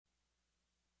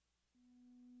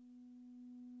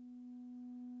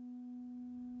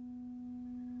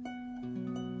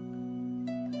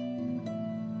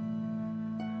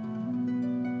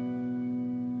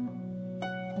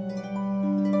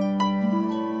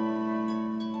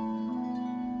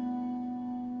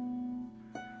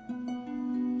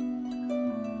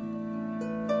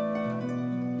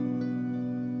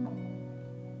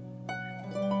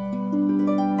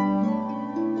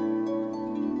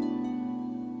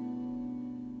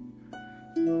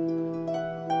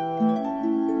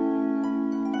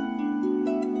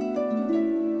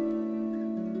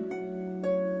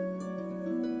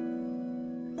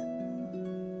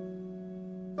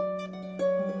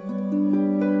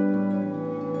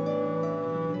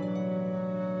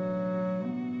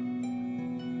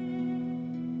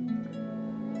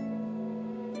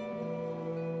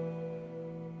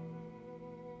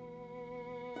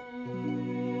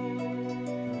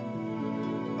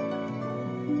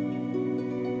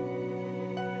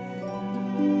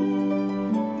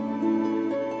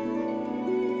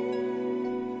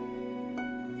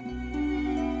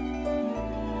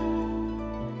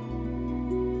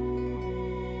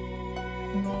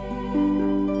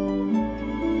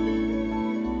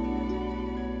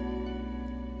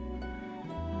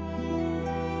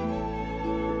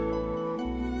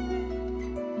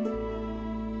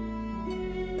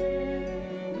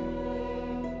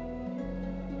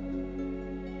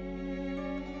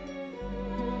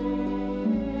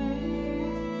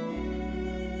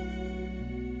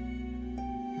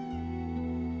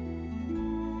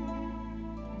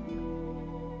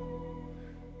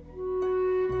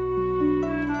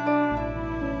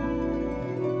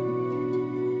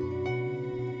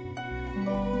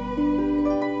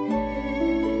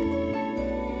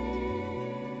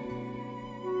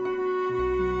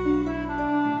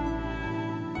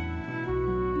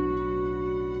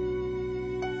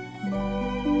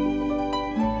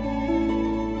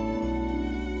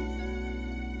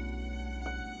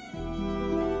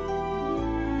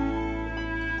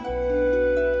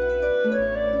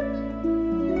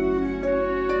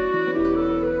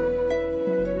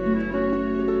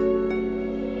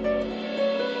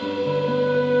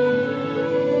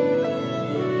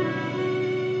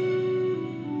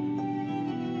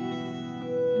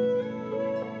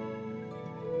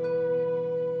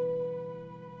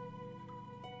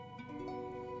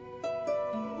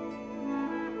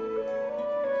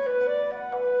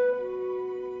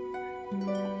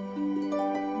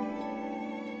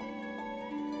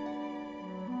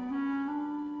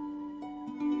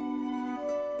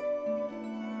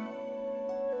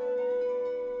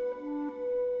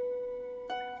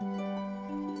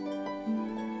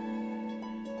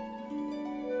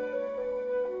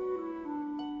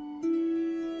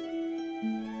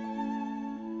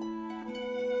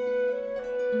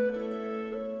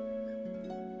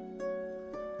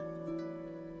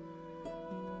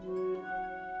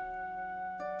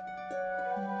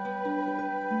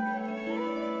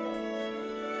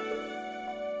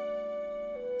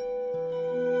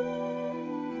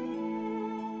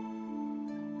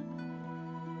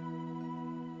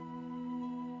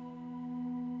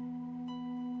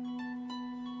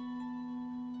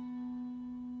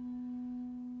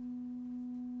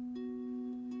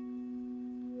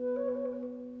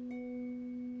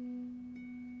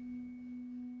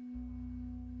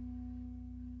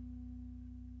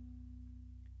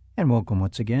And welcome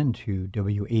once again to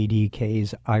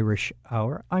WADK's Irish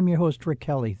Hour. I'm your host, Rick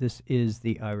Kelly. This is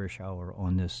the Irish Hour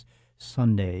on this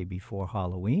Sunday before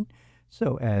Halloween.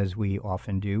 So, as we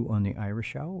often do on the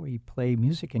Irish Hour, we play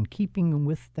music in keeping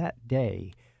with that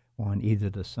day on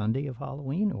either the Sunday of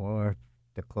Halloween or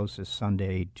the closest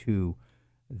Sunday to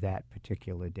that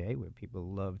particular day, where people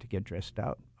love to get dressed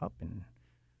up and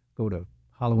go to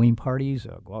Halloween parties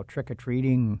or go out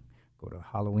trick-or-treating, go to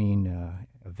Halloween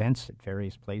events at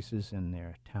various places in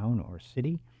their town or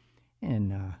city.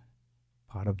 And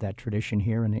part of that tradition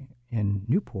here in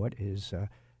Newport is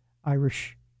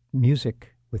Irish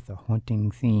music with a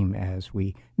haunting theme as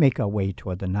we make our way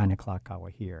toward the 9 o'clock hour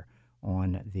here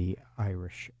on the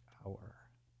Irish Hour.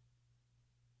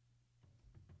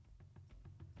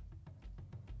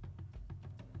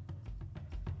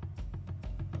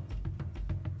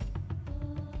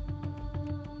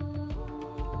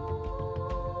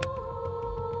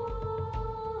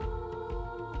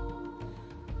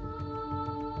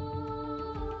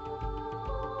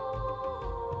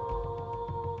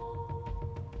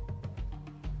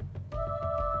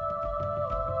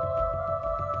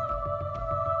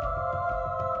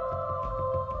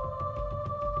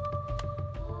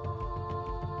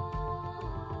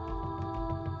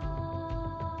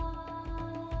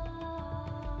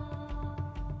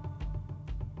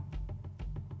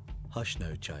 Hush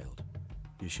now, child,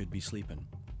 you should be sleeping.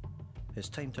 It's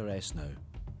time to rest now.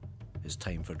 It's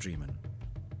time for dreaming.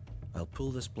 I'll pull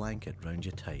this blanket round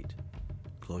you tight.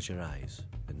 Close your eyes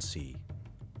and see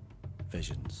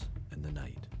visions in the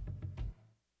night.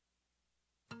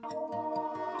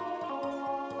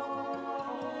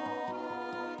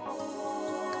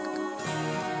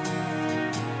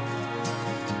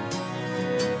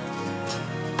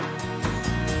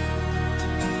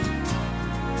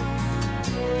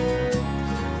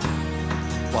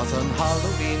 'Twas on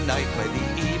Halloween night by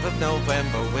the eve of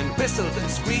November, when whistled and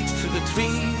screeched through the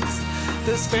trees,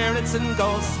 the spirits and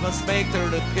ghosts must make their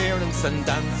appearance and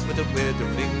dance with the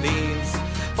withering leaves.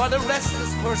 For the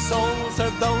restless poor souls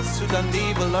are those who done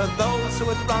evil, or those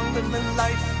who had wronged them in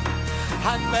life,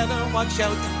 had better watch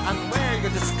out and wear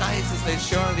your disguises, they'll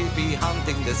surely be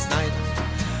haunting this night.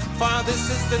 For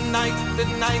this is the night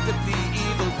of the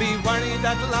evil, be worried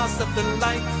at loss of the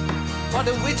light. For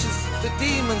the witches, the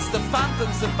demons, the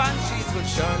phantoms, the banshees will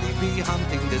surely be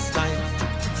hunting this night.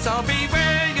 So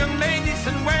beware, young ladies,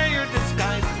 and wear your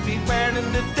disguises, beware in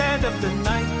the dead of the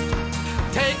night.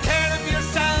 Take care of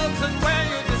yourselves and wear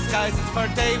your disguises, for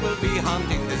they will be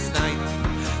hunting this night.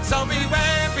 So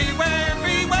beware, beware,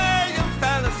 beware, young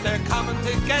fellas, they're coming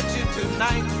to get you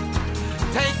tonight.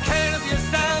 Take care of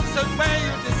yourselves and wear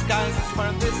your disguises,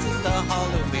 for this is the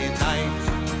Halloween night.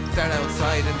 They're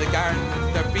outside in the garden,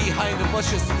 they're behind the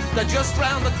bushes, they're just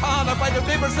round the corner by the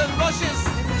rivers and rushes.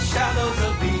 In the shadows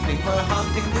of evening we're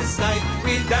hunting this night,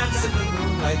 we'll dance in the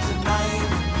moonlight tonight.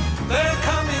 They're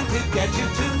coming to get you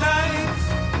tonight,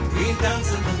 we'll dance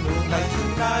in the moonlight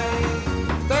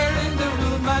tonight. They're in the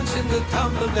rude mansion, the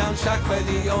tumble down shack by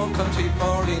the old country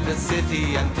board, in the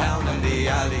city and town and the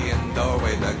alley and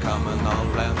doorway, they're coming all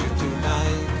round you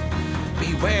tonight.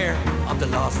 Beware of the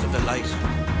lost of the light.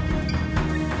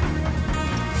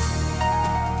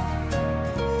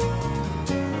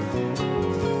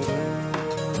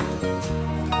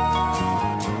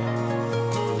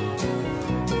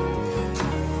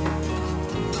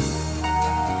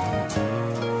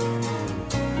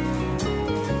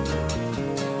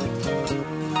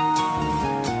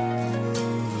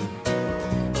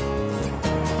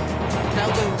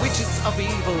 Of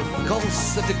evil,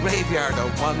 ghosts of the graveyard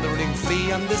are wandering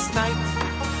free on this night.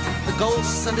 The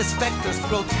ghosts and the spectres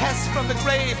grotesque from the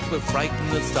grave will frighten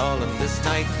us all on this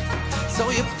night. So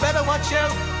you better watch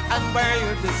out and wear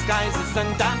your disguises and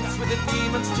dance with the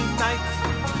demons tonight.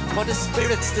 For the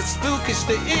spirits, the spookish,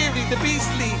 the eerie, the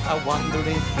beastly are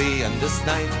wandering free on this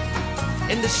night.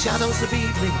 In the shadows of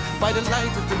evening, by the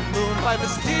light of the moon, by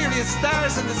mysterious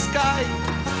stars in the sky.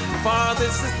 For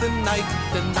this is the night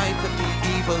of the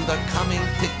evil, they're coming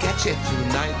to get you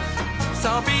tonight.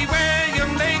 So beware,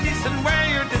 young ladies, and wear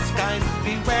your disguises,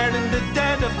 beware in the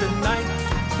dead of the night.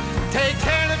 Take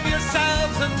care of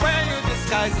yourselves and wear your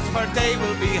disguises, for they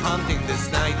will be hunting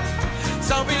this night.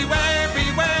 So beware,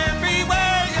 beware,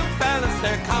 beware, young fellas,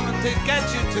 they're coming to get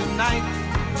you tonight.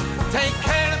 Take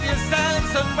care of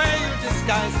yourselves and wear your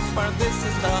disguises, for this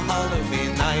is the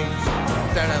Halloween night.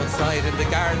 They're outside in the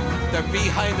garden, they're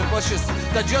behind the bushes,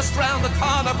 they're just round the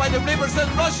corner by the rivers and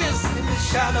rushes. In the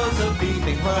shadows of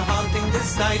evening we're hunting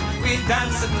this night, we'll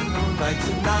dance in the moonlight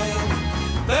tonight.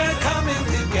 They're coming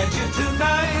to get you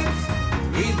tonight,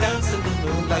 we'll dance in the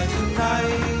moonlight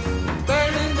tonight.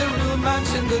 They're in the room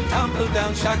mansion, the tumble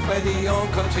down shack by the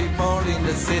old country board, in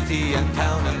the city and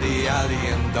town and the alley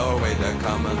and doorway, they're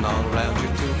coming all round you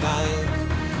tonight.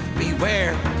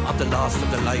 Beware of the lost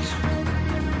of the light.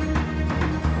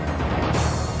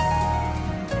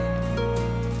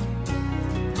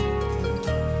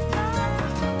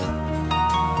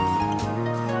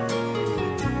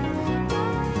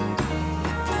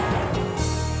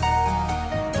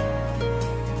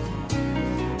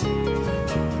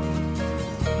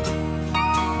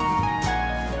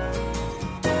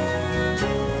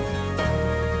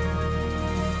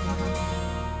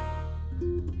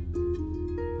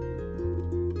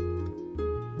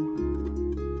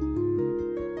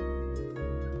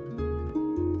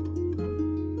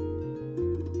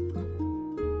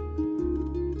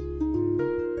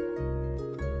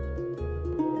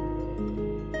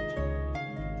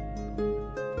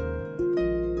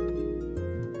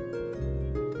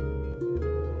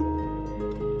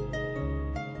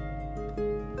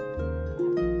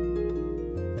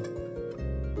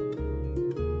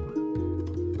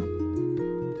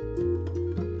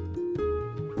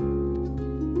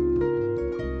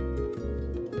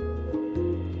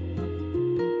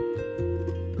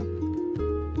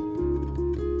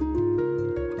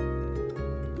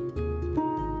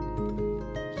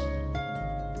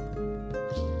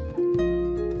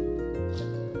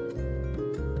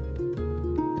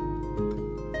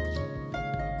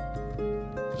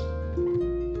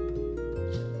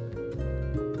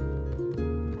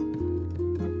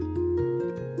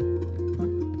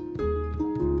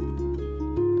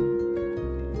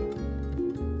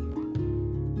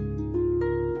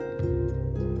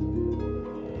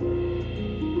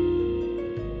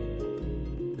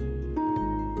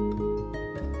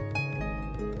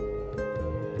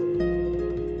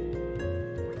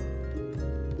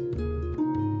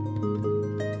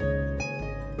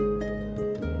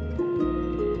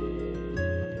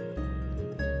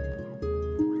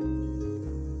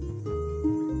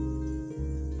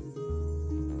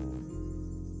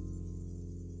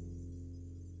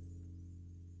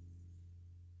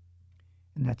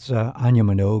 And that's Anya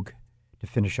Minogue to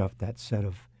finish off that set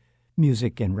of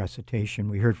music and recitation.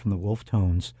 We heard from the Wolf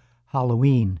Tones,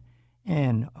 Halloween,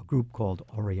 and a group called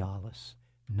Aurealis,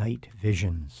 Night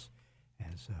Visions,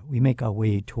 as we make our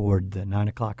way toward the 9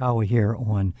 o'clock hour here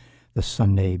on the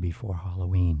Sunday before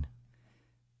Halloween.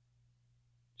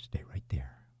 Stay right there.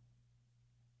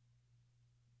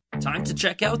 Time to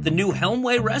check out the new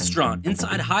Helmway restaurant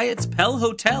inside Hyatt's Pell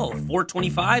Hotel,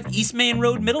 425 East Main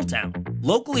Road, Middletown.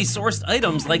 Locally sourced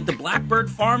items like the Blackbird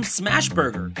Farm Smash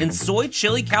Burger and Soy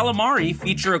Chili Calamari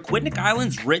feature Aquidneck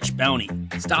Island's rich bounty.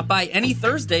 Stop by any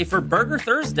Thursday for Burger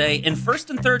Thursday and first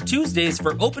and third Tuesdays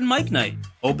for open mic night.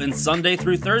 Open Sunday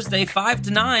through Thursday 5 to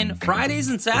 9, Fridays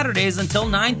and Saturdays until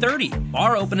 9:30.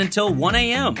 Bar open until 1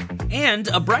 a.m. And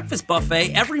a breakfast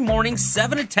buffet every morning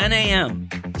 7 to 10 a.m.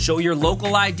 Show your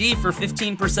local ID for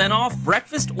 15% off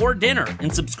breakfast or dinner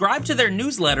and subscribe to their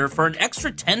newsletter for an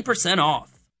extra 10% off.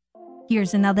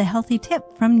 Here's another healthy tip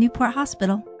from Newport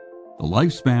Hospital. The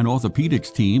Lifespan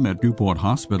Orthopedics team at Newport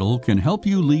Hospital can help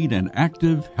you lead an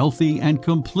active, healthy, and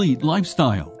complete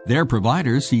lifestyle. Their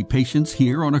providers see patients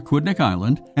here on Aquidneck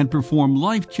Island and perform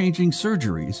life-changing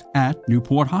surgeries at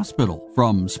Newport Hospital,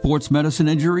 from sports medicine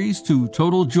injuries to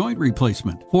total joint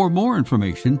replacement. For more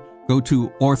information, go to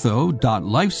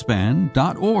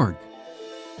ortho.lifespan.org.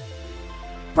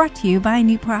 Brought to you by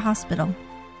Newport Hospital.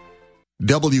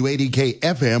 WADK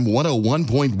FM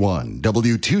 101.1,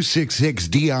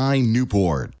 W266DI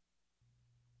Newport.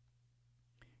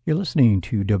 You're listening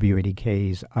to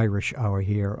WADK's Irish Hour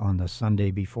here on the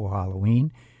Sunday before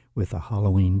Halloween with a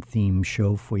Halloween themed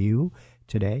show for you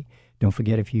today. Don't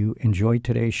forget, if you enjoyed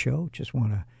today's show, just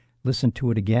want to listen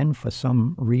to it again for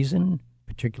some reason,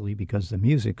 particularly because the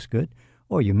music's good,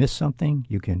 or you missed something,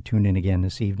 you can tune in again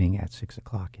this evening at 6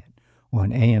 o'clock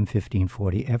on AM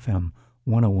 1540 FM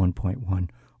 101.1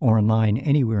 or online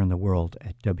anywhere in the world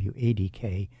at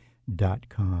WADK.com.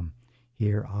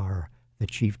 Here are the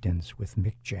Chieftains with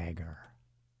Mick Jagger.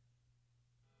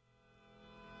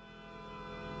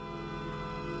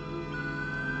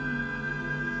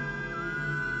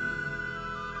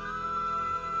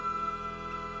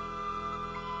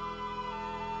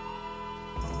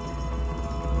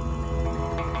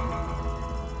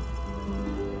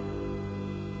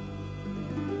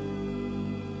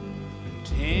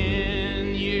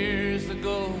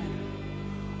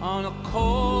 On a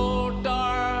cold,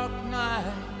 dark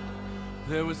night,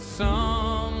 there was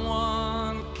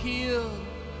someone killed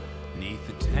 'neath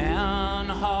the town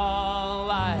hall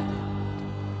light.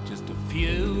 Just a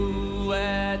few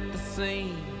at the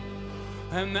scene,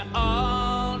 and they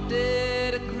all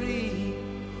did agree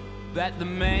that the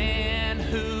man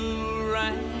who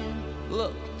ran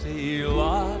looked a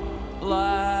lot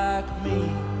like me.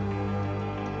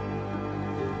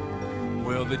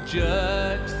 Well, the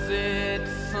judge said,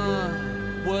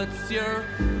 "Son, what's your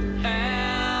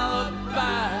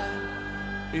alibi?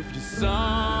 If you're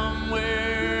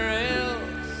somewhere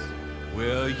else,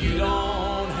 well, you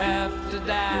don't have to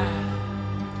die."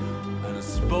 And I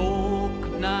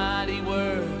spoke not a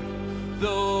word,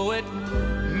 though it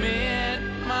meant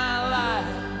my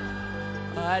life.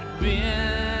 I'd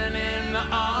been in the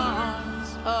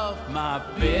arms of my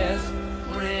best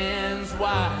friend's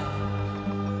wife.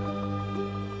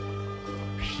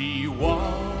 She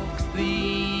walks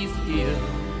these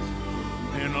hills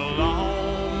in a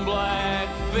long black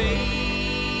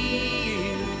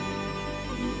veil.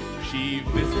 She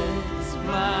visits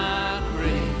my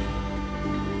grave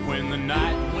when the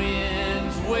night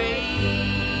winds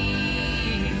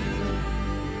wail.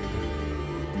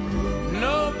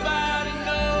 Nobody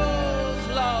knows,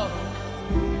 Lord,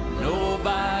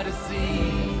 nobody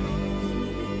sees,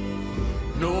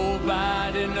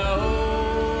 nobody knows.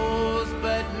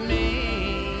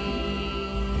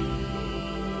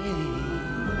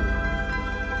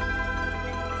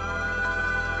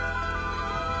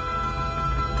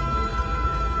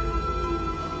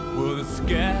 Well, the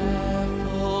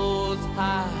scaffold's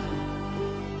high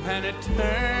and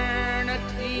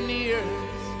eternity nears,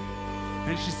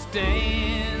 and she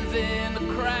stands in the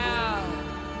crowd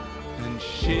and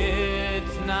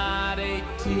sheds not a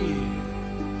tear.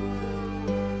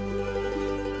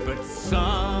 But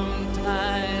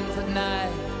sometimes at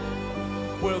night,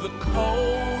 well, the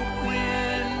cold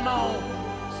wind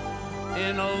moans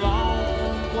in a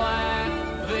long black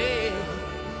veil.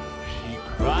 She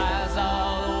cries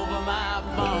all over my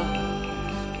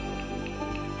bones.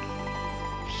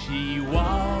 She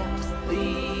walks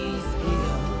these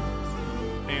hills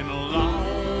in a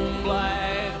long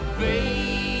black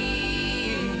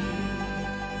veil.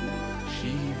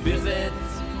 She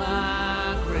visits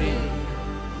my grave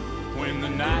when the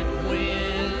night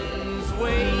winds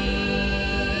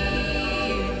wave.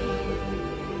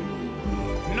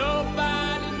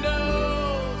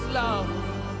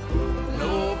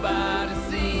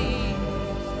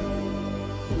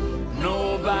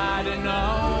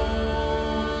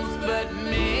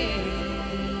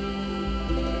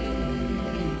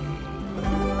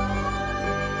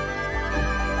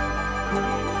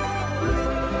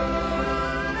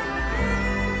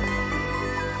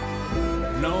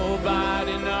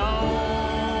 Nobody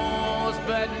knows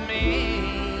but me.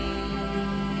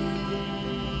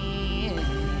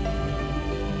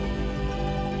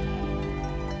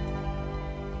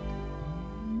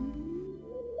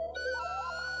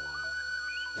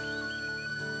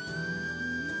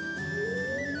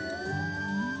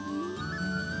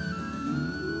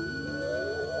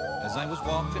 As I was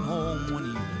walking home one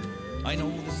evening, I know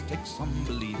this takes some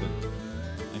believing,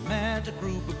 I met a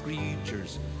group of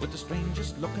creatures with the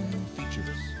strangest looking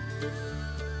features.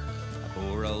 A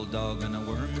poor old dog and a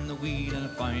worm in the weed and a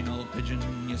fine old pigeon,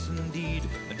 yes indeed.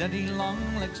 A daddy long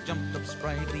legs jumped up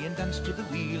sprightly and danced to the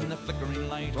wheel in the flickering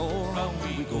light. Oh,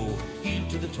 round we go, heel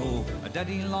to the toe. A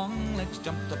daddy long legs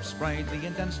jumped up sprightly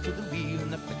and danced to the wheel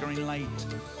in the flickering light.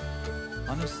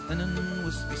 On his thin and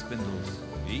wispy spindles,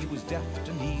 he was deft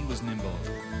and he was nimble.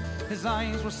 His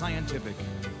eyes were scientific,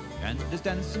 and his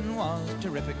dancing was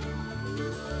terrific.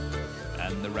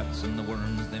 And the rats and the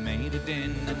worms, they made it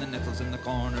in, and the nettles in the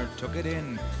corner took it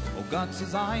in. Oh God,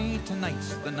 says I,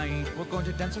 tonight's the night, we're going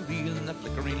to dance a reel in the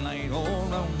flickering light. All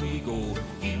round we go,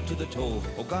 heel to the toe.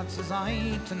 Oh God, says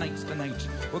I, tonight's the night,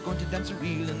 we're going to dance a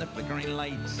reel in the flickering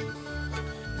light.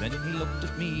 Then he looked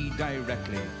at me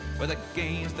directly, with a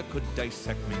gaze that could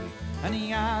dissect me, and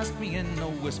he asked me in a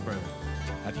whisper,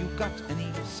 have you got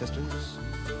any sisters?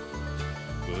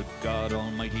 Good God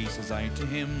Almighty, says I to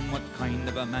him, what kind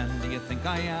of a man do you think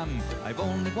I am? I've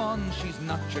only one, she's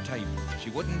not your type. She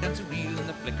wouldn't dance a reel in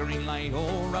the flickering light.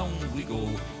 Oh, round we go,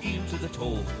 heel to the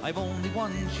toe. I've only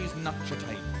one, she's not your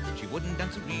type. She wouldn't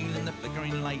dance a reel in the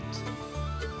flickering light.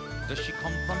 Does she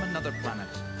come from another planet?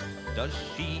 Does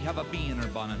she have a bee in her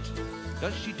bonnet?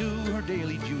 Does she do her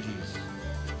daily duties?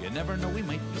 You never know, we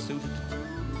might be suited.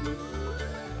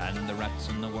 And the rats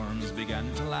and the worms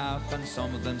began to laugh, and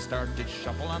some of them started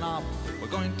shuffling off. We're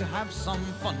going to have some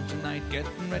fun tonight,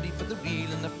 getting ready for the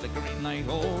reel in the flickering light.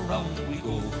 Oh, round we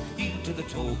go, heel to the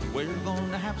toe. We're going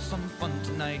to have some fun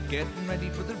tonight, getting ready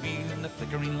for the reel in the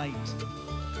flickering light.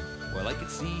 Well, I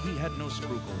could see he had no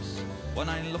scruples when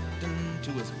I looked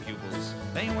into his pupils.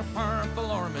 They were purple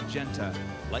or magenta,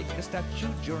 like a statue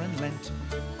during Lent.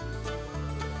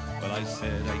 Well, I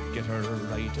said I'd get her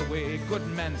right away. Good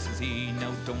man, says he,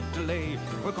 now don't delay.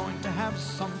 We're going to have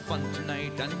some fun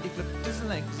tonight. And he flipped his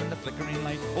legs in the flickering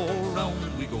light. Oh,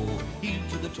 round we go, heel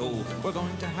to the toe. We're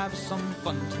going to have some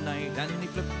fun tonight. And he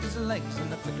flipped his legs in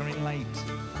the flickering light.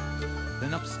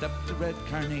 Then up stepped the red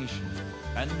carnation,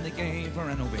 and they gave her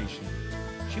an ovation.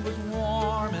 She was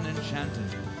warm and enchanting,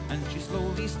 and she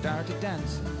slowly started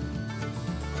dancing.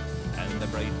 And the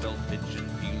bright old pigeon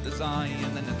peeled his eye,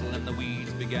 and the nettle and the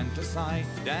weeds began to sigh.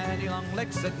 Daddy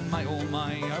Longlegs said, my oh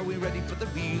my, are we ready for the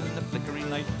reel in the flickering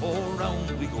light? Oh,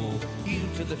 round we go, heel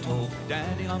to the toe.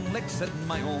 Daddy Longlegs said,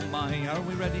 my oh my, are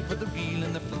we ready for the reel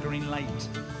in the flickering light?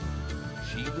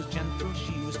 She was gentle,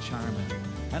 she was charming,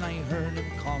 and I heard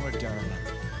him call her darling.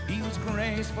 He was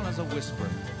graceful as a whisper,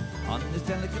 on his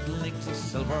delicate legs of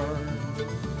silver.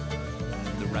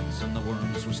 The rats and the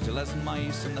worms were still as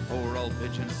mice, and the poor old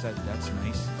pigeon said, that's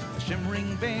nice. A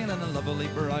shimmering veil and a lovely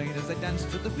bride, as they danced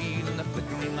to the wheel in the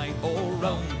flickering light. Oh,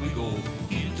 round we go,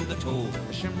 heel to the toe.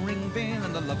 A shimmering veil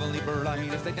and a lovely bride,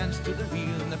 as they danced to the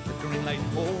wheel in the flickering light.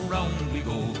 Oh, round we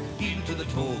go, heel to the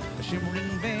toe. A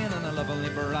shimmering veil and a lovely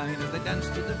bride, as they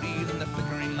danced to the wheel in the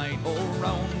flickering light. Oh,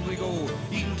 round we go,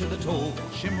 heel to the toe.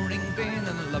 Shimmering veil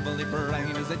and a lovely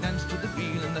bride, as they danced to the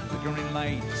wheel in the flickering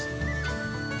light.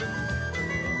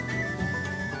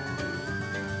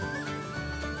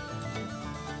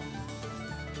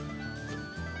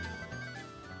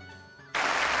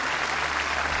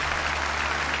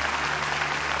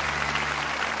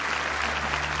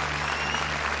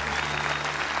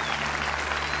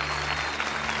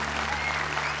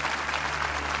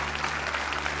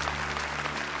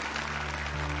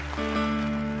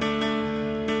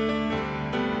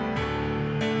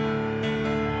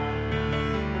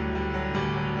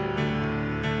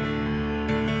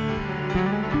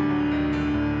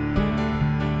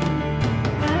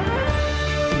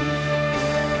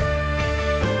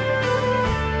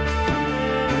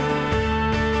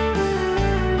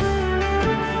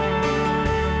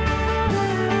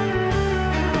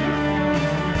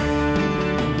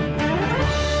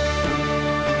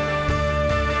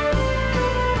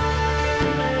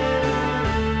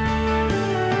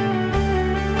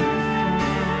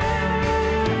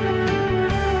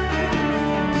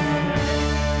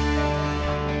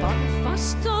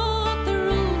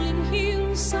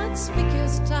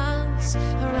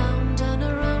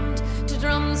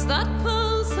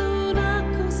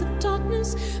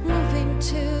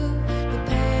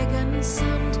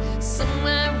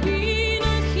 Somewhere in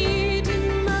a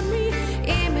hidden memory,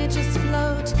 images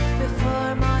flow.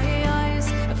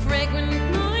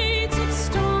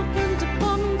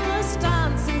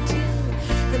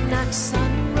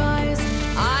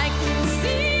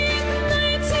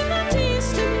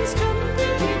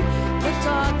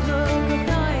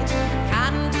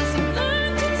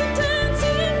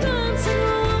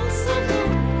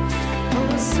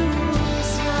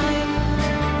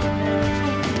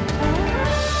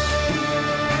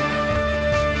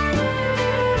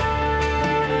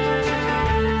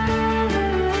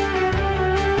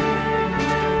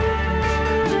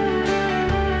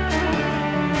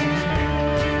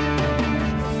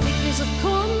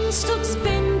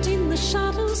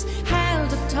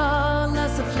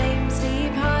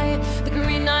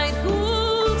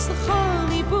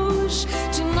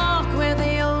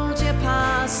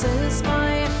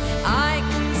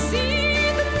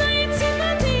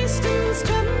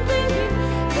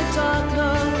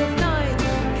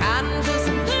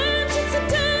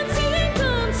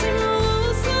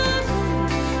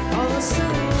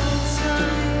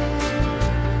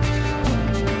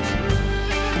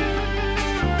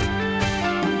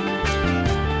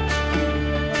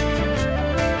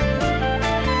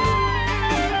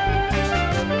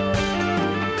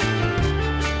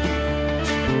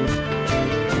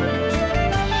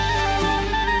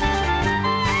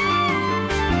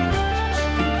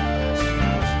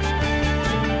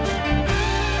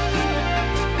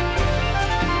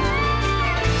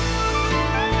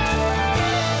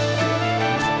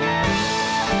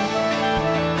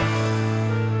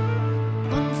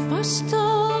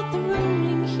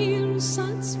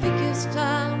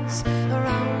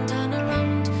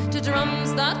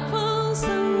 as that pulse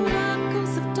and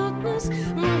echoes of darkness,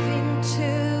 moving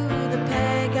to the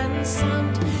pagan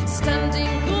sound, standing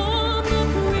on the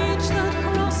bridge that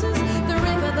crosses the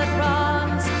river that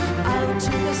runs out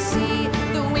to the sea.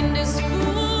 The wind is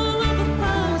full of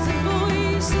 1,000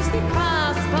 voices that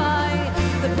pass by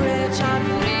the bridge on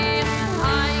me.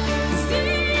 I can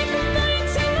see the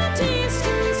lights in the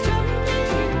distance jumping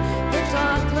in the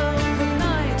dark glow of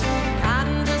night.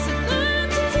 Candles and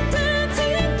lanterns are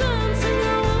dancing, dancing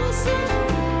all summer,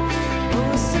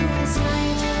 oh summer's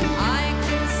night. I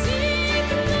can see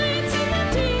the lights in the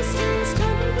distance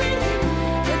tumbling in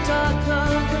the dark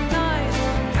glow of night.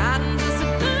 Candles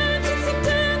and lanterns are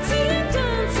dancing,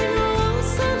 dancing all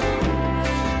summer,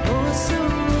 oh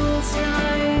summer's night.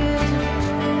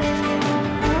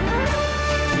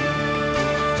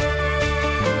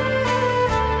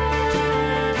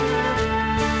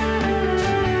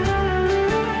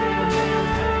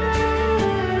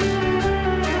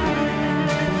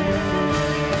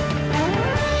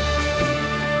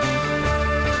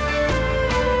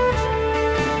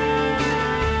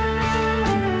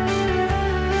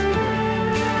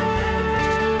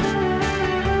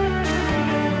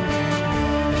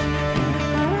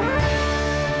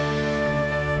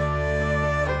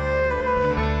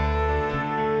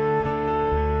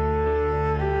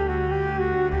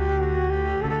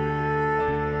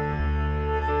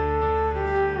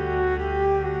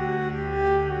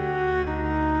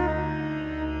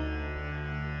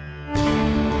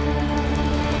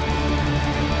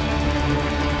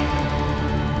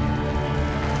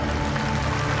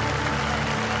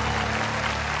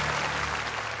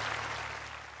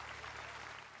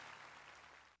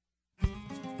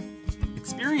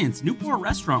 Experience Newport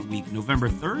Restaurant Week November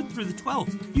 3rd through the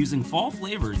 12th, using fall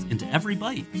flavors into every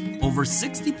bite. Over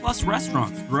 60 plus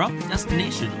restaurants throughout the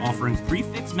destination offering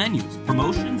prix-fixe menus,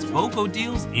 promotions, BOGO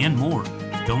deals, and more.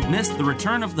 Don't miss the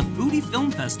return of the Foodie Film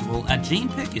Festival at Jane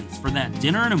Pickens for that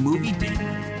dinner and a movie date.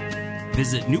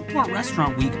 Visit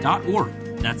NewportRestaurantWeek.org.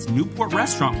 That's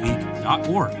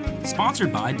NewportRestaurantWeek.org.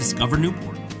 Sponsored by Discover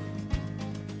Newport.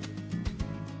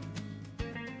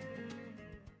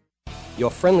 Your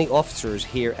friendly officers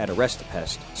here at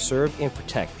Arrest-A-Pest serve and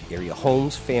protect area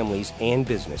homes, families, and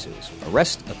businesses.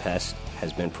 Arrest-A-Pest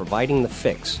has been providing the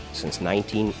fix since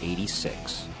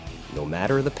 1986. No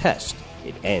matter the pest,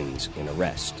 it ends in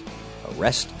arrest.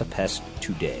 Arrest-A-Pest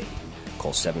today.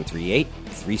 Call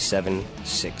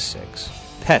 738-3766.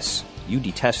 Pests, you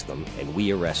detest them and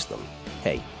we arrest them.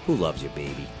 Hey, who loves you,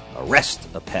 baby?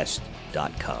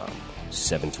 Arrestapest.com.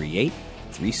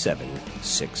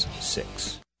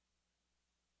 738-3766.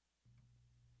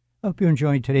 Hope you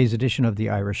enjoyed today's edition of the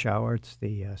Irish Hour. It's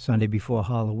the Sunday before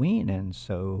Halloween, and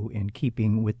so in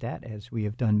keeping with that, as we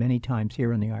have done many times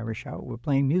here on the Irish Hour, we're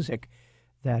playing music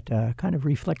that kind of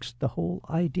reflects the whole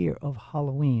idea of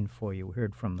Halloween for you. We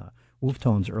heard from the Wolf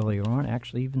Tones earlier on,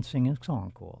 actually even singing a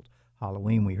song called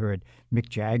Halloween. We heard Mick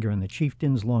Jagger and the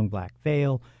Chieftains, Long Black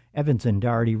Veil, Evans and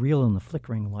Doherty, Reel in the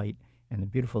Flickering Light, and the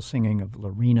beautiful singing of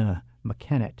Lorena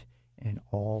McKennett and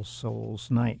All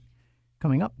Souls Night.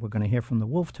 Coming up, we're going to hear from the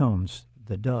Wolf Tones,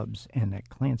 the Dubs, and the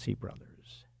Clancy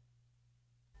Brothers.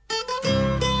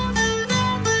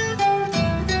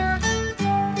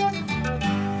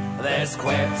 There's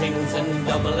queer things in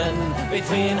Dublin,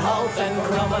 between Holt and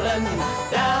Crumlin.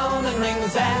 Down in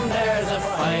Ringsend there's a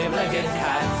five-legged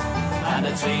cat and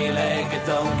a three-legged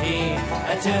donkey,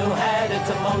 a two-headed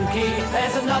monkey.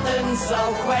 There's nothing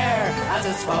so queer as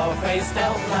his four-faced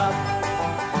old clock.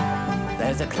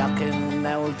 There's a clock in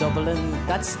old Dublin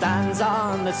that stands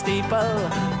on the steeple,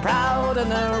 proud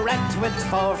and erect with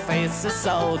four faces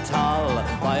so tall.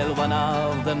 While one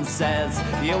of them says,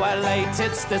 "You are late,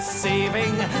 it's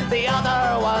deceiving," the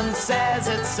other one says,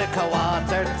 "It's a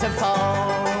quarter to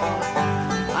four."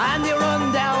 And you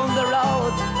run down the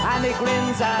road and he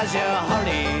grins as you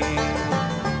hurry,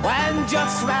 when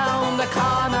just round the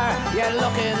corner you're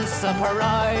looking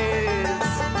surprised.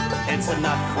 It's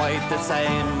not quite the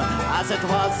same as it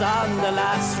was on the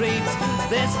last street.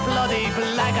 This bloody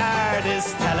blackguard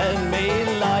is telling me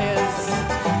lies.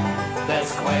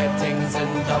 There's queer things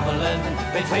in Dublin,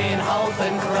 between Holt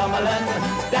and Crumlin.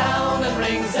 Down in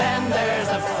Ringsend there's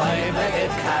a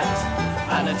five-legged cat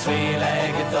and a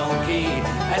three-legged donkey,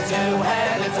 a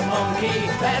two-headed monkey.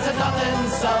 There's nothing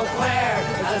so queer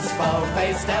as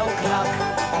four-faced old clock.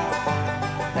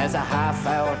 There's a half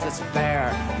hour to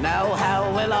spare. Now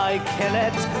how will I kill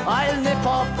it? I'll nip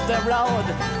up the road,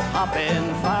 hop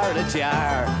in for a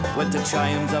jar with the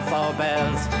chimes of four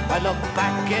bells. I look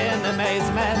back in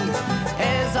amazement.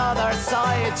 His other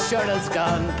side sure has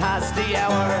gone past the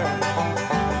hour.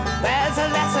 There's a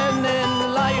lesson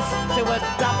in life life to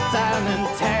adopt and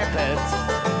interpret.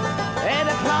 It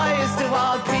applies to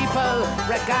all people,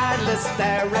 regardless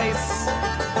their race.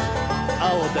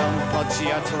 Oh, don't put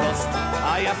your trust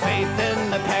or your faith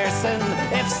in a person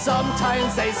if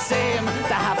sometimes they seem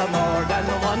to have a more than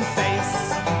one face.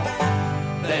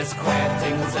 There's queer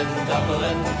things in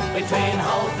Dublin, between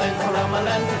Howth and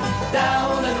Crumlin.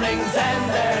 Down in Ringsend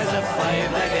there's a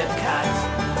five-legged cat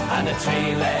and a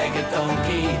three-legged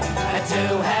donkey, a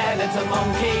two-headed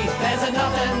monkey. There's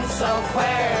nothing so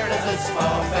queer as this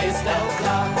four-faced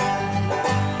outlaw.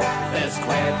 There's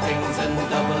queer things in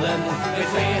Dublin,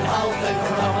 between Howth and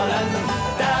Crumlin.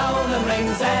 Down in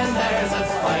Ringsend there's a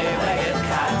five-legged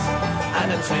cat and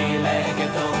a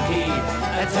three-legged donkey,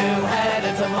 a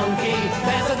two-headed monkey.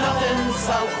 There's nothing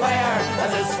so queer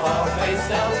as this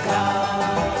four-faced outlaw.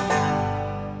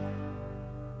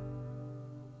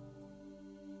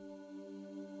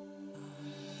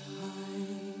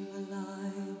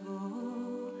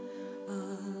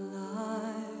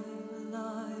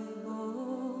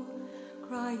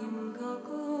 Crying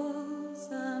cockles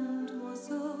and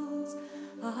mussels,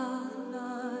 alive,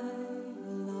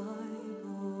 alive,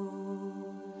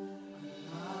 oh.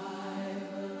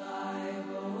 Alive, alive,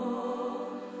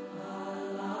 oh.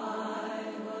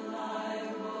 Alive,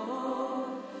 alive,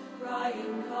 oh.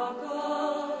 Crying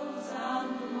cockles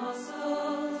and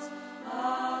mussels,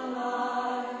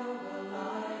 alive,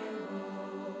 alive, oh.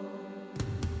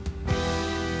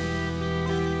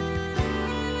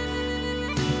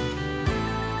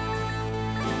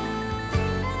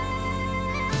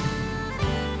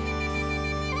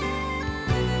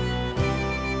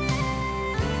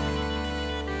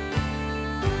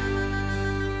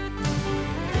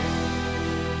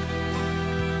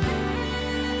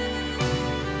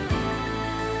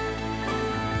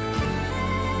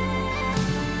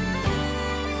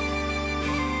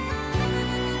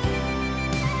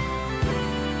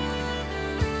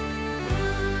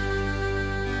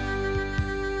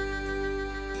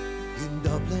 In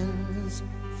Dublin's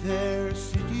fair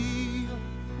city,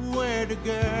 where the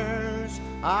girls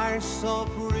are so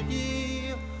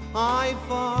pretty, I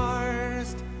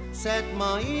first set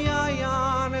my eye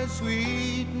on a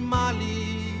sweet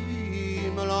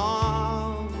Molly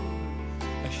Malone.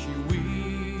 As she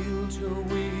wheeled her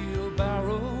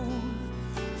wheelbarrow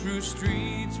through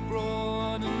streets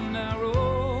broad and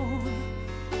narrow,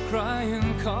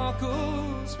 crying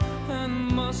cockles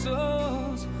and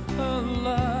mussels,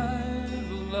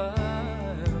 alive,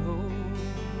 alive, oh.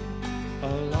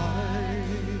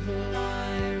 Alive,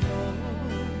 alive, oh.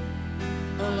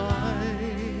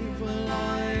 Alive,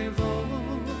 alive, oh.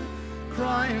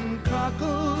 Crying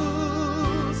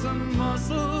cockles and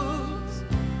mussels,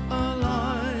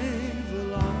 alive,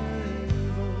 alive,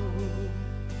 oh.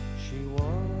 She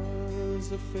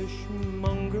was a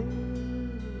fishmonger,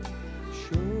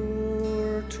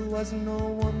 sure 'twas no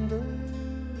wonder.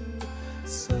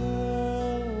 So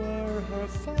were her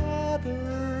father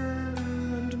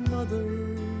and mother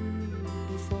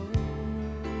before.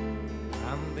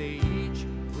 And they each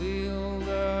wheeled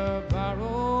their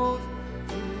barrows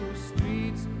through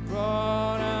streets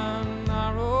broad and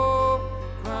narrow,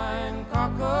 crying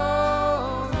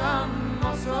cockles and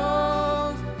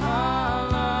mussels,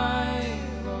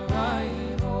 alive,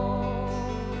 alive, oh.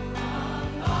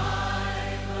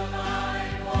 Alive,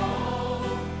 alive,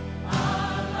 oh.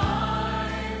 Alive,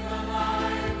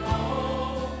 alive,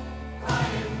 oh.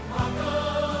 Crying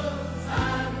cockles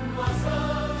and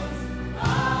mussels,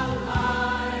 alive, alive,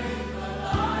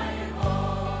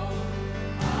 oh.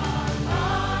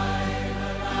 Alive,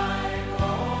 alive,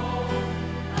 oh.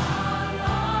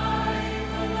 Alive,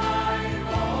 alive,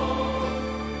 oh.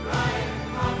 Crying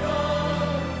cockles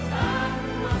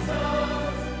and mussels,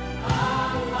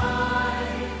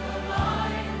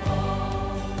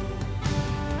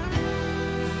 alive,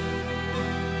 alive,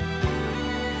 oh.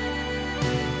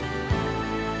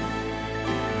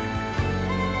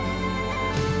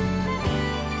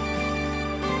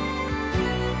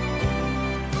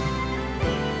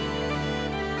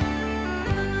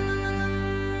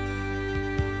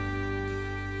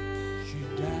 She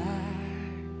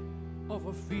died of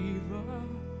a fever,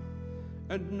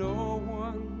 and no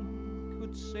one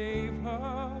could save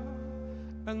her.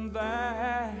 And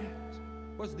that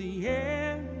was the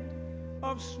end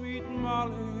of sweet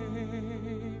Molly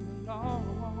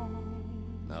Malone.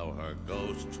 Now her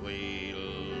ghost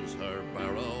wheels her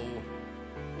barrow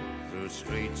through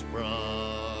streets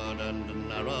broad and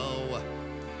narrow,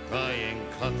 crying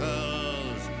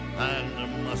cockles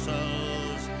and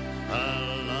mussels,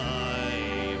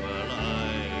 alive,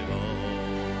 alive, oh.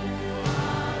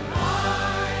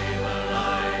 Alive,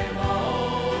 alive,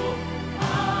 oh.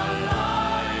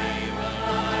 Alive,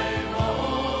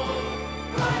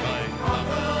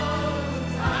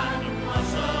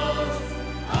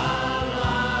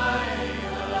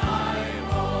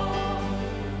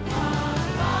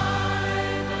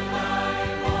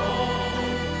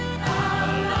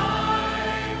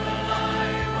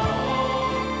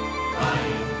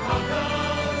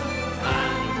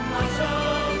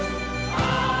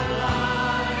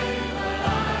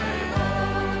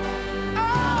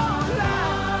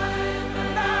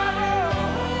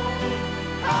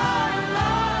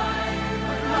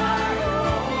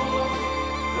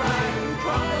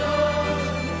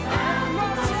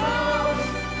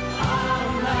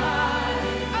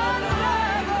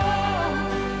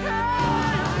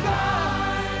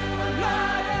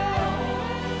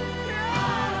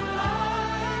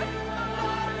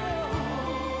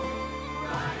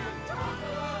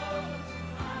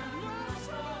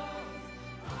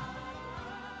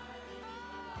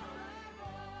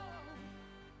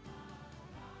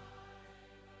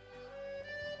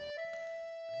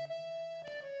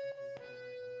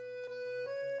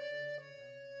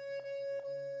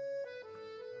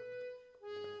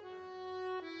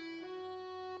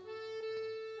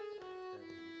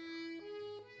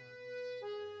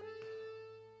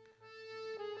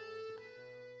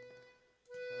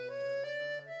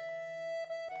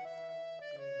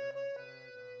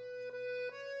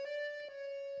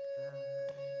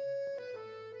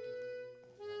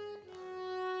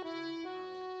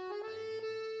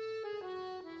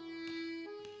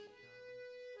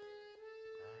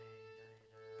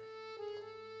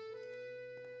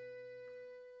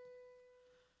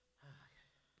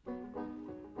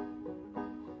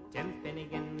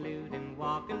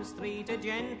 walking street, a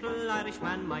gentle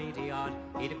Irishman mighty odd.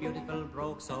 He'd a beautiful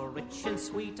brogue so rich and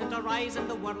sweet, and to rise in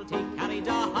the world he carried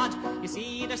a hod. You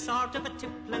see, the sort of a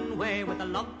tippling way, with a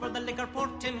love for the liquor poor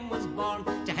Tim was born.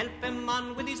 To help him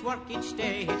on with his work each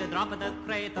day, he'd a drop of the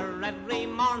crater every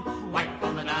morn. Wipe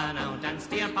on the Dano, dance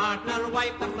to your partner,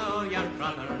 wipe the floor, your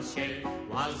brother's shade.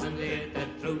 Wasn't it the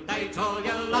truth I told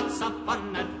you? Lots of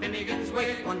fun at Finnegan's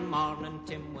Wake. One morning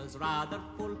Tim was rather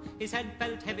full, his head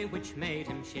felt heavy which made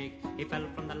him shake. He fell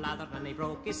from the ladder and he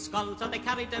broke his skull, so they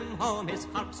carried him home, his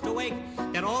corpse to wake.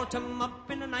 They rolled him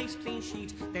up in a nice clean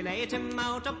sheet, they laid him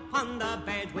out upon the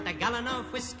bed, with a gallon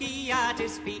of whiskey at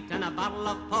his feet and a bottle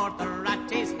of porter at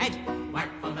his head. Whack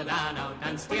from the Dano,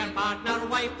 dance to your partner,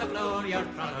 wipe the floor, your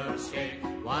brother's shake.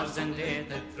 Wasn't it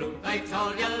the truth I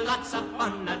told you? Lots of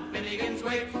fun at Finnegan's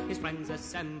Wake. His friends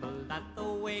assembled at the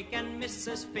wake, and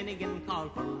Mrs. Finnegan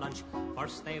called for lunch.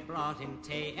 First they brought in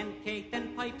tea and cake,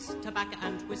 then pipes, tobacco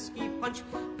and whiskey punch.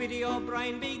 Biddy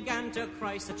O'Brien began to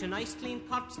cry, such a nice clean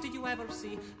corpse did you ever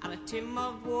see? And a Tim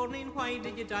of warning, why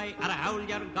did you die? And a howl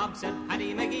your gob, said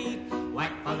Paddy McGee.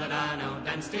 Whack for the Dano,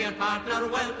 dance to your partner,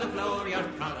 well the floor, your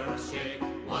brother's shake.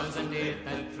 Wasn't it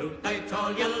the truth I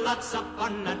told you? Lots of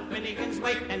fun at Finnegan's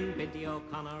Wake. Then Biddy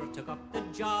O'Connor took up the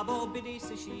job. Oh, Biddy,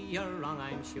 says she, you're wrong,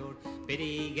 I'm sure.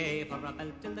 Biddy gave her a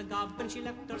belt in the gob, and she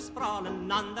left her sprawling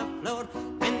on the floor.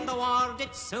 When the war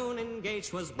did soon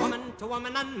engage, was woman to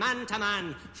woman and man to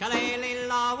man. Shillelagh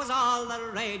law was all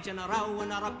the rage, and a row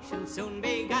and eruption soon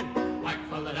began. Whack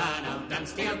for the Dano,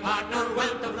 dance to your partner,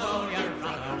 well the floor, your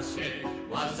brother's shake.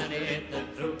 Wasn't it the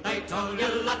truth I told you?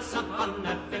 Lots of fun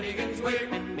at Finnegan's Wake.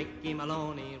 And Mickey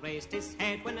Maloney raised his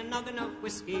head when a noggin of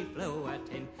whiskey flew at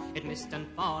him. It missed and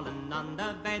fallen on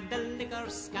the bed, the liquor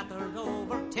scattered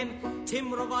over Tim.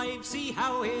 Tim revives, see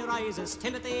how he rises.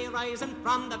 Timothy rising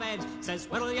from the bed says,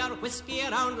 whirl your whiskey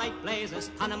around like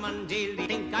blazes. Tonham and Deal, you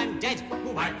think I'm dead?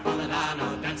 Whack for the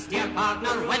Dano, dance to your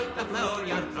partner, wet the floor,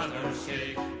 your brother's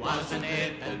shake. Wasn't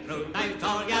it the truth I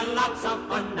told you? Lots of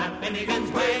fun at Finnegan's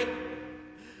Wake.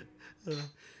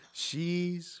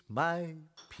 She's my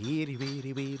peery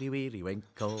weery weery weery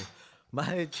winkle,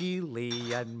 my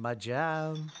Julie and my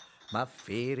jam, my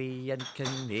fairy and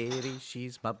canary.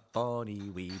 She's my bonny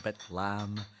wee bit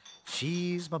lamb.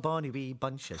 She's my bonny wee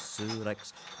bunch of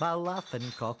suricks, my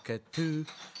laughing cockatoo.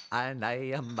 And I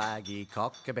am Maggie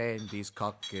Cockabendy's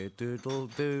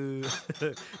cock-a-doodle-doo.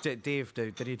 Dave,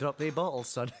 did he drop the bottle,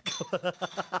 son?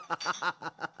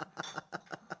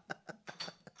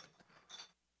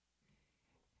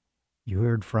 You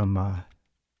heard from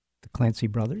the Clancy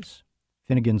Brothers,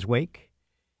 Finnegan's Wake,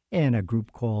 and a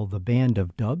group called the Band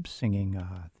of Dubs singing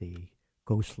the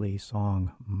ghostly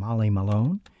song Molly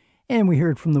Malone. And we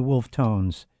heard from the Wolf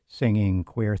Tones singing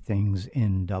Queer Things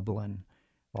in Dublin,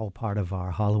 all part of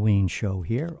our Halloween show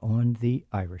here on the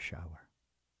Irish Hour.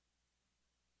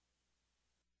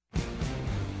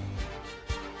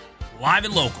 Live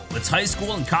and local, it's high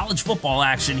school and college football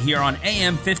action here on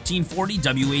AM 1540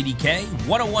 WADK,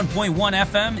 101.1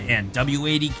 FM, and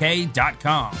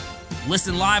WADK.com.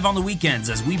 Listen live on the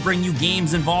weekends as we bring you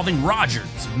games involving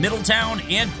Rogers, Middletown,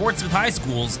 and Portsmouth High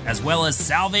Schools, as well as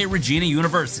Salve Regina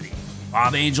University.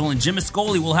 Bob Angel and Jim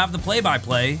Ascoli will have the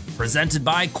play-by-play, presented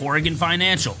by Corrigan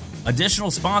Financial.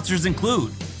 Additional sponsors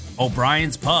include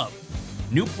O'Brien's Pub,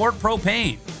 Newport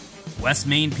Propane, West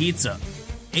Main Pizza,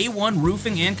 A1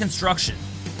 Roofing and Construction,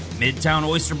 Midtown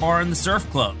Oyster Bar and the Surf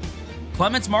Club,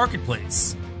 Clements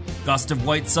Marketplace, Gustav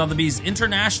White Sotheby's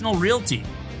International Realty,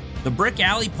 the Brick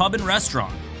Alley Pub and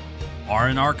Restaurant,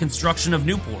 R&R Construction of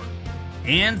Newport,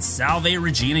 and Salve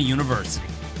Regina University.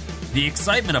 The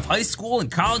excitement of high school and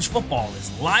college football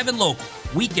is live and local.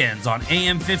 Weekends on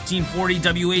AM 1540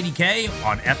 WADK,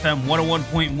 on FM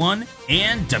 101.1,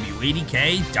 and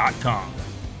WADK.com.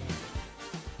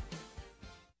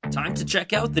 Time to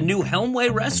check out the new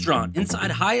Helmway restaurant inside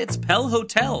Hyatt's Pell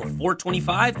Hotel,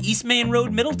 425 East Main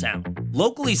Road, Middletown.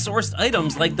 Locally sourced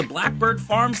items like the Blackbird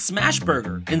Farm Smash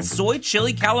Burger and Soy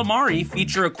Chili Calamari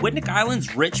feature Aquidneck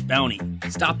Island's rich bounty.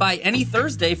 Stop by any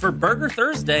Thursday for Burger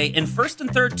Thursday and first and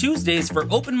third Tuesdays for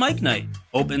open mic night.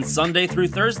 Open Sunday through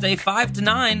Thursday 5 to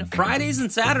 9, Fridays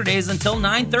and Saturdays until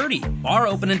 9:30. Bar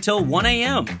open until 1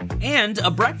 a.m. And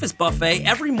a breakfast buffet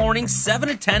every morning 7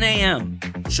 to 10 a.m.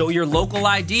 Show your local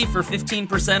ID for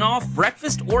 15% off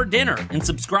breakfast or dinner and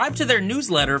subscribe to their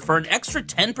newsletter for an extra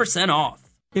 10% off.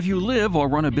 If you live or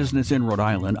run a business in Rhode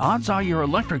Island, odds are your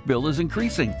electric bill is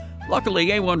increasing. Luckily,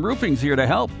 A1 Roofing's here to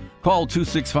help. Call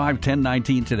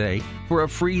 265-1019 today for a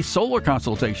free solar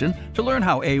consultation to learn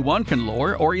how A1 can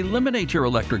lower or eliminate your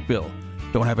electric bill.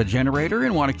 Don't have a generator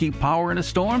and want to keep power in a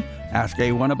storm? Ask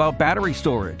A1 about battery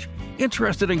storage.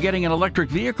 interested in getting an electric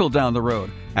vehicle down the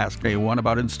road? Ask A1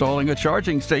 about installing a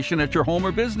charging station at your home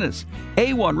or business.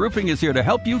 A1 Roofing is here to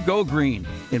help you go green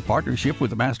in partnership with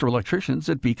the master electricians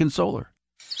at Beacon Solar.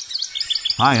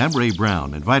 Hi, I'm Ray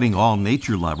Brown, inviting all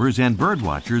nature lovers and bird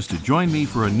watchers to join me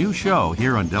for a new show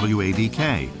here on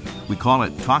WADK. We call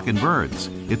it Talkin' Birds.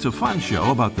 It's a fun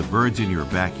show about the birds in your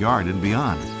backyard and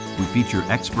beyond. We feature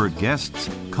expert guests,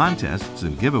 contests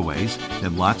and giveaways,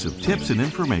 and lots of tips and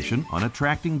information on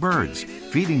attracting birds,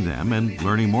 feeding them, and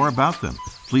learning more about them.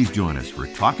 Please join us for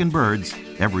Talkin' Birds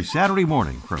every Saturday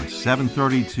morning from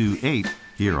 7:30 to 8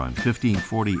 here on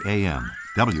 1540 AM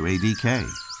WADK.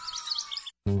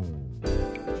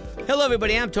 Hello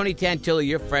everybody, I'm Tony Tantillo,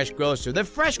 your fresh grocer. The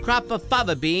fresh crop of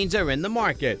fava beans are in the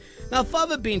market. Now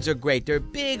fava beans are great. They're a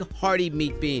big, hearty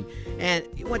meat bean. And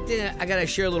one thing I gotta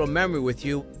share a little memory with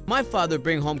you. My father would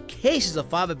bring home cases of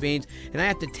fava beans, and I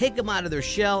have to take them out of their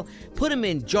shell, put them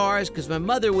in jars, because my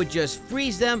mother would just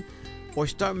freeze them or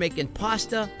start making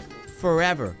pasta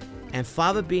forever. And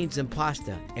fava beans and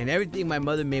pasta and everything my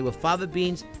mother made with fava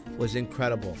beans was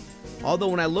incredible. Although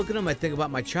when I look at them, I think about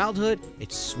my childhood,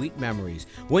 it's sweet memories.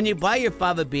 When you buy your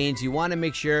fava beans, you want to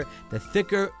make sure the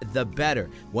thicker, the better.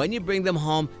 When you bring them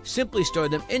home, simply store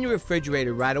them in your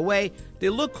refrigerator right away. They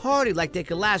look hearty, like they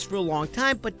could last for a long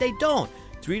time, but they don't.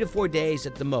 3 to 4 days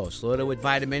at the most. Loaded with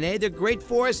vitamin A, they're great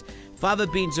for us. Fava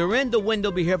beans are in. The wind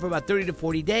will be here for about 30 to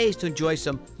 40 days. To enjoy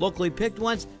some locally picked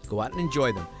ones, go out and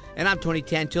enjoy them. And I'm Tony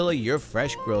Tantillo, your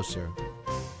fresh grocer.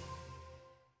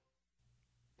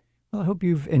 Well, I hope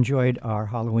you've enjoyed our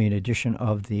Halloween edition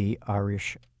of the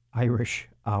Irish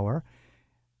Hour.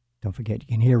 Don't forget, you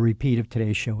can hear a repeat of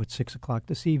today's show at 6 o'clock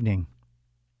this evening,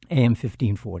 AM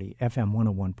 1540, FM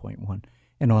 101.1,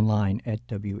 and online at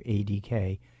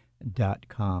WADK.com.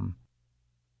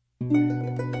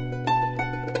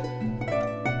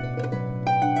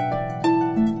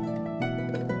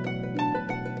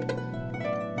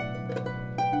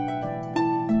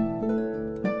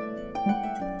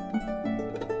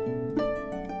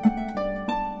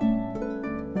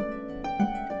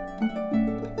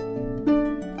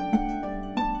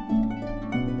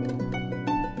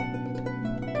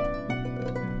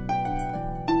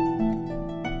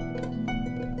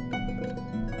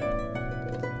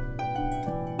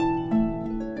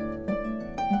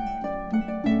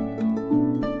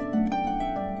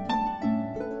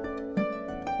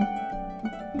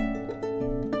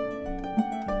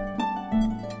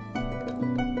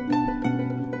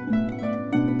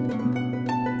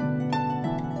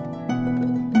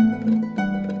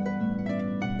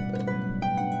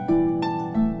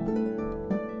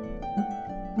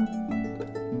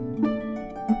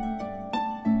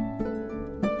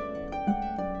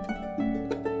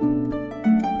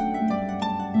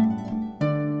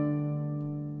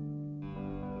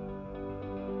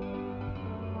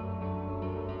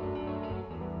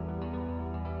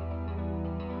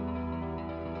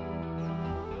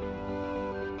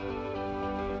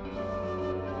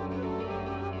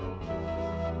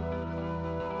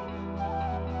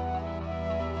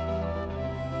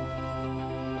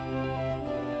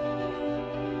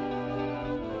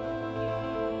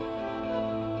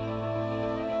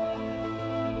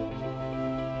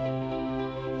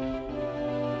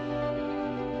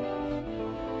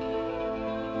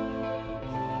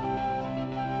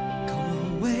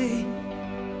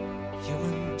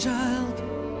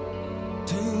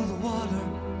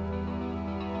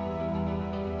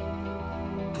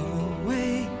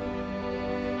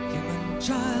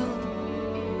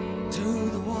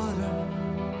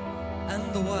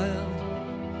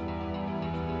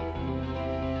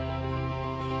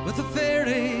 With a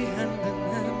fairy hand in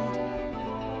hand,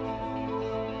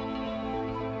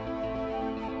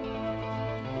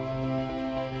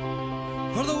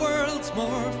 for the world's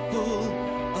more full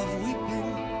of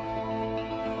weeping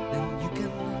than you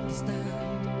can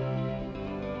understand.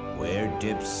 Where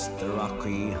dips the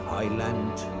rocky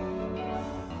highland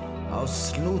of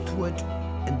Sleuthwood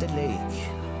in the lake,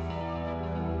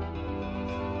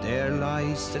 there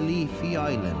lies the leafy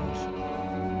island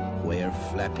where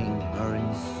flapping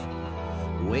herons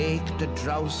wake the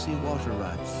drowsy water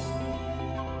rats.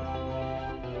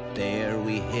 There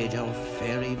we hid our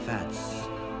fairy vats,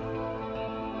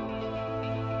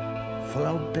 full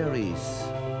of berries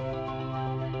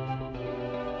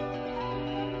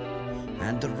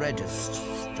and the reddest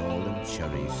stolen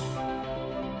cherries.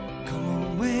 Come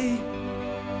away,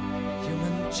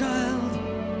 human child,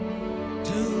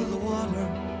 to the water.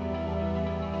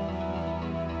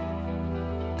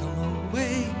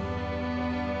 Away,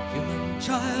 human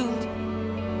child,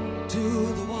 to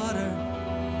the water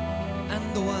and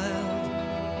the wild.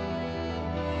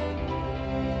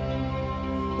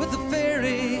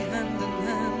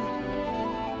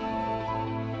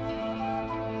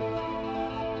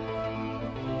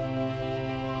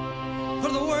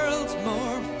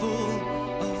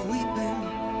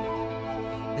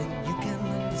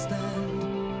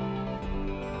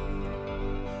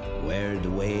 where the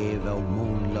wave of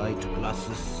moonlight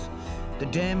glosses the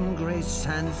dim grey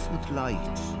sands with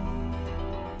light.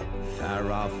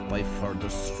 Far off by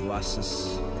furthest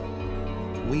Rosses,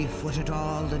 we footed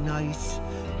all the night,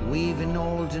 weaving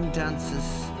olden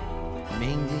dances,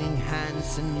 mingling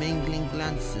hands and mingling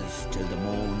glances, till the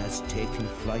moon has taken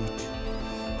flight.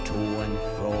 To and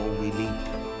fro we leap,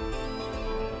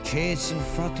 chasing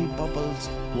frothy bubbles,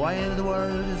 while the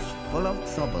world is full of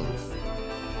troubles,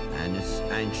 and is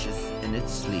anxious in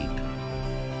its sleep.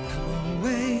 Come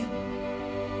away,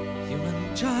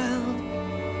 human child,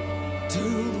 to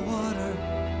the water.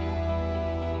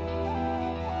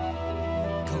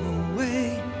 Come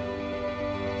away,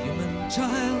 human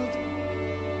child,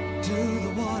 to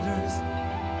the waters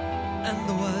and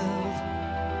the wild.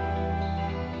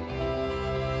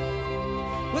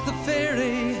 With a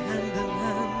fairy hand in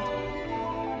hand,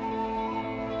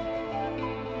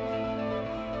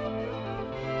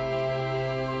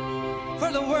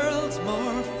 for the world's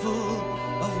more full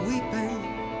of weeping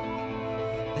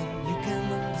than you can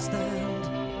understand.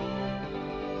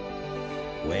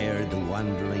 Where the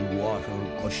wandering water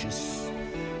gushes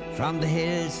from the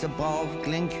hills above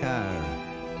Glencar,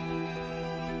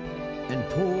 in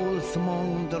pools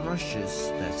among the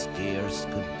rushes that scarce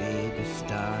could bathe a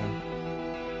star,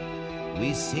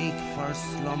 we seek for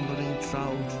slumbering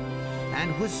trout,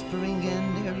 and whispering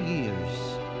in their ears,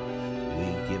 we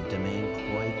give them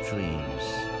in quiet dreams.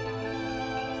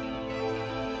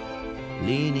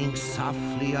 Leaning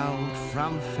softly out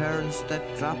from ferns that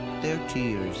drop their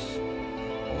tears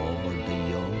over the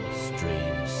young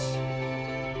streams.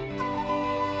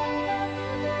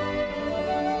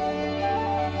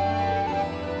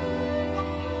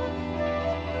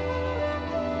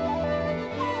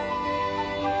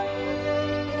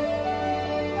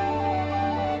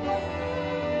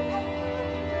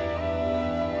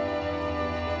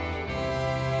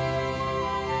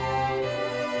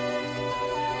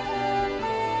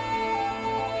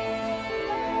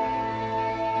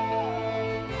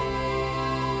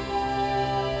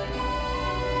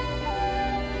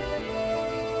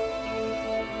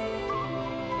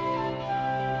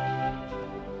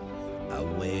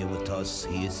 Away with us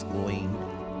he is going,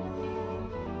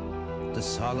 the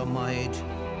solemn-eyed.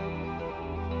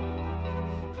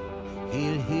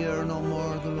 He'll hear no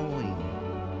more the lowing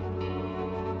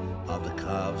of the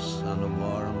calves on a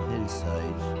warm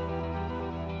hillside,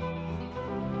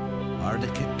 or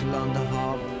the kettle on the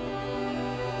hob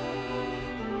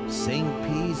sing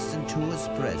peace into his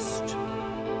breast,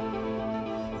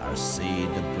 or see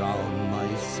the brown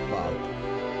mice bob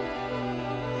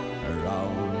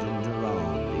around and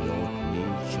around the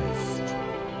oatmeal chest.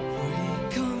 For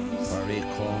he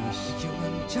comes,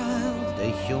 the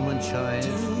human child, to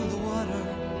the water.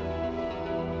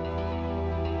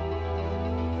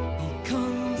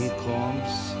 He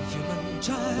comes,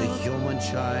 the human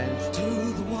child, to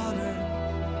the water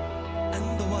and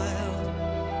the wild.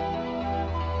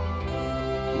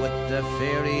 with the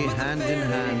fairy hand in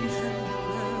hand.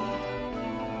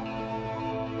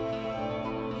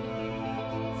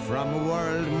 From a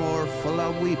world more full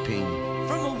of weeping,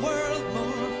 From a world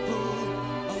more full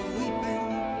of weeping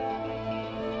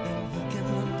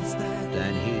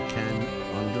than he can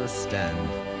understand.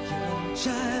 human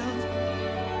child.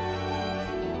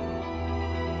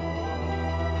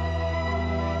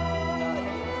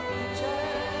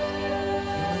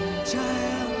 Human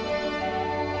child.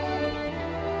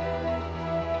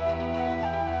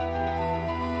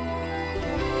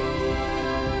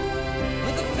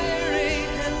 With a fairy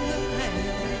hand in hand.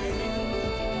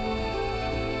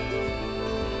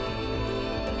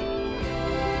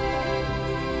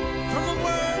 From a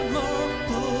world more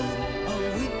full of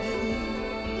weeping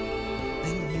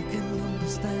than you can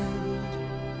understand.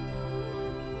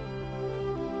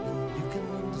 Than you can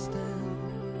understand.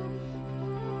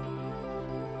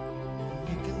 Than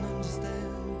you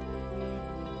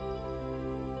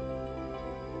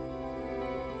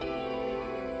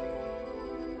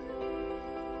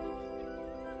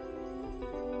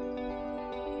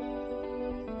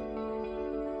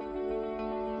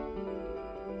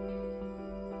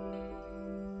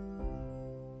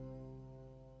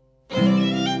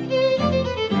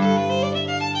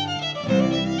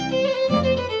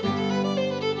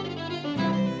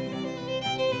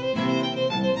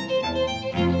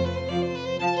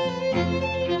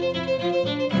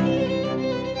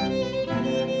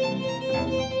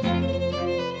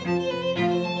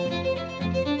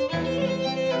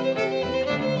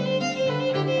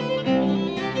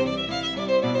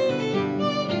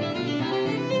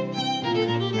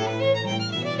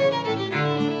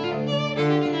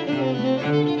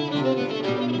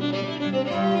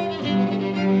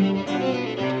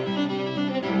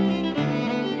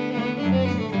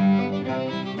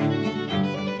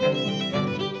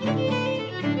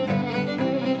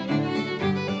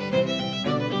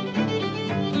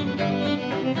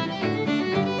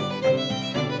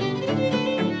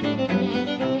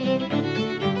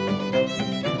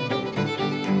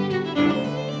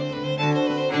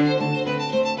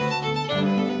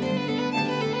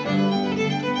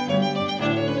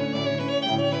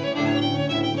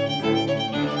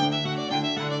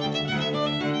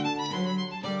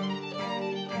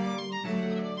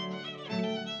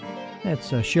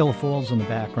That's Sheila Falls in the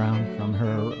background from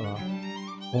her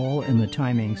All in the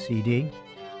Timing CD,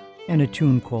 and a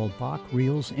tune called Bach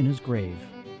Reels in His Grave.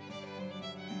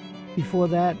 Before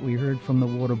that, we heard from the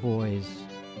Waterboys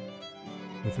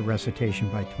with a recitation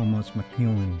by Thomas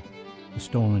McEwen, The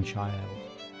Stolen Child,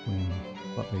 when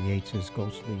Butler Yeats's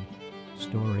ghostly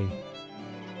story,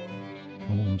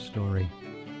 poem story.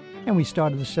 And we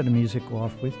started the set of music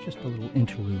off with just a little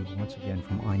interlude, once again,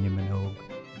 from Anya Minogue.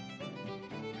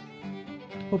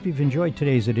 Hope you've enjoyed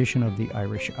today's edition of the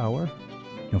Irish Hour.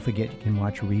 Don't forget you can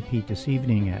watch a repeat this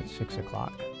evening at 6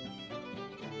 o'clock.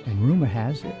 And rumor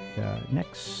has it,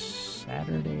 next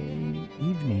Saturday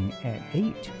evening at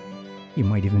 8, you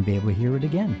might even be able to hear it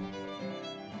again.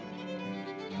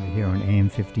 We're here on AM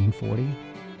 1540,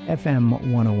 FM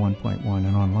 101.1,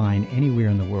 and online anywhere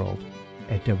in the world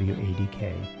at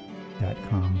WADK.com.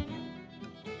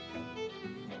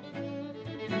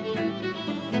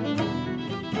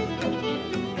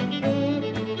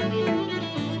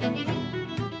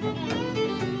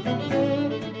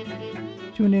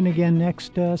 Tune in again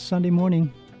next Sunday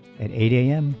morning at 8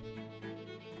 a.m.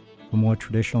 for more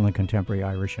traditional and contemporary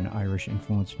Irish and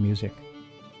Irish-influenced music.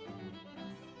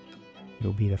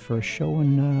 It'll be the first show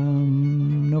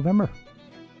in November.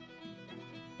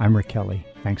 I'm Rick Kelly.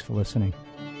 Thanks for listening.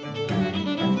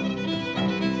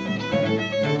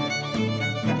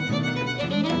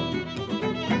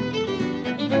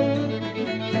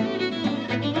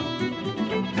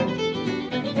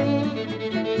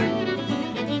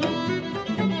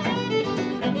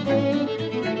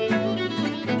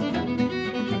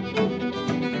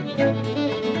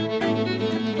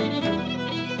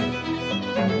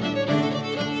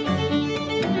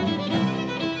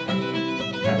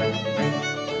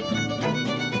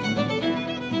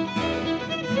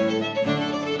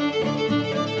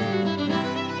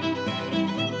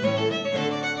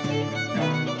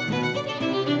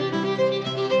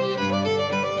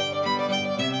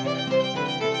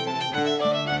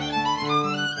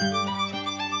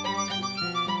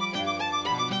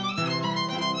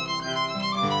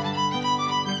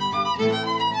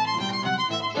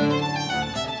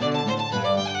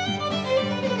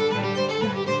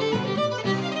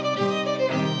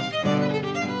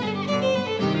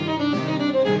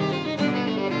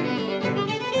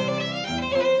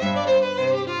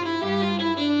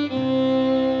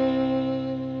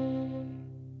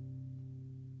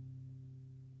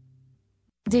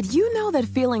 Did you know that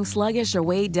feeling sluggish or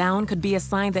weighed down could be a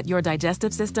sign that your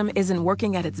digestive system isn't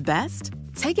working at its best?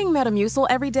 Taking Metamucil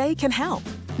every day can help.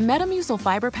 Metamucil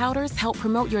fiber powders help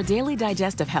promote your daily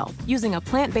digestive health using a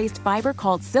plant-based fiber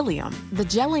called psyllium. The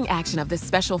gelling action of this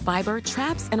special fiber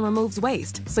traps and removes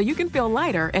waste so you can feel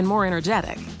lighter and more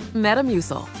energetic.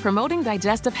 Metamucil, promoting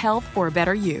digestive health for a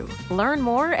better you. Learn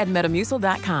more at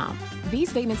metamucil.com. These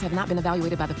statements have not been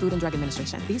evaluated by the Food and Drug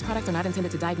Administration. These products are not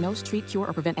intended to diagnose, treat, cure,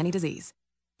 or prevent any disease.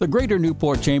 The Greater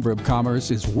Newport Chamber of Commerce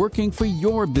is working for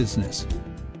your business.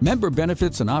 Member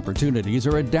benefits and opportunities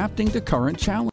are adapting to current challenges.